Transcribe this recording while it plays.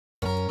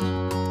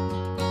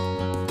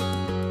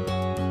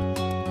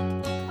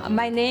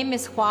My name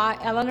is Hua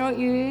Eleanor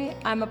Yu.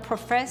 I'm a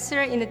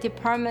professor in the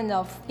Department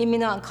of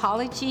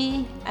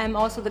Immuno-Oncology. I'm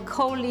also the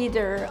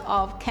co-leader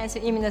of Cancer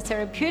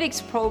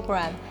Immunotherapeutics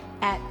Program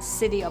at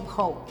City of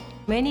Hope.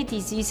 Many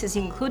diseases,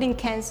 including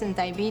cancer and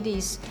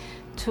diabetes,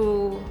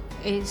 to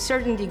a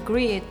certain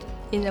degree,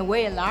 in a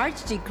way, a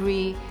large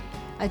degree,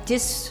 a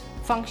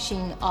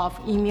dysfunction of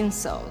immune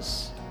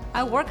cells.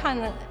 I work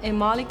on a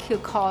molecule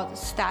called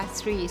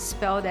STAT3,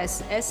 spelled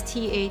as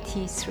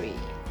STAT3.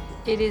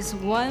 It is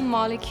one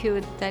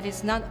molecule that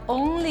is not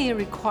only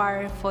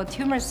required for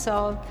tumor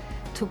cell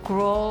to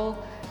grow,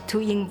 to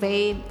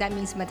invade, that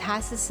means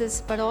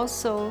metastasis, but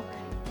also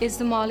is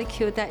the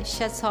molecule that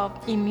shuts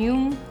off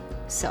immune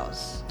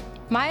cells.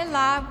 My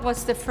lab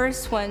was the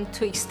first one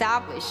to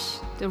establish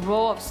the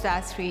role of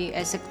STAT3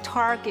 as a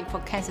target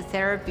for cancer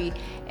therapy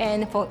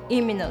and for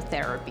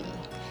immunotherapy.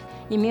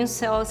 Immune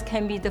cells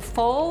can be the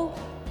foe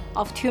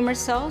of tumor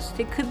cells.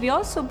 They could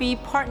also be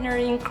partner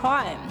in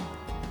crime.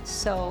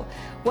 So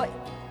what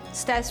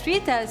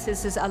STAT3 does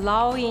is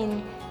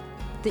allowing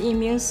the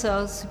immune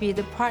cells to be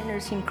the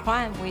partners in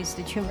crime with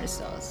the tumor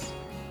cells.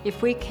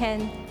 If we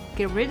can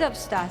get rid of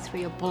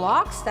STAT3 or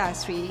block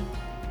STAT3,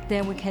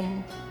 then we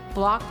can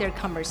block their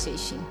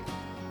conversation,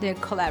 their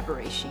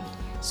collaboration.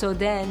 So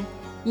then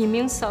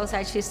immune cells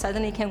actually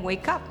suddenly can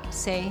wake up,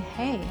 say,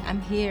 hey,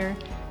 I'm here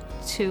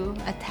to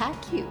attack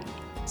you.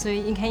 So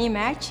you can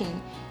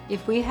imagine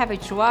if we have a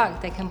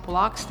drug that can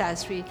block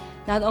STAT3,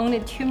 not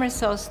only tumor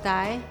cells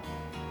die,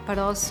 but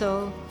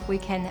also we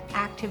can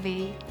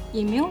activate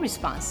immune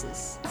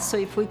responses. So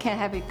if we can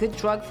have a good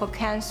drug for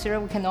cancer,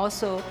 we can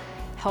also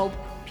help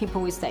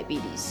people with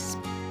diabetes.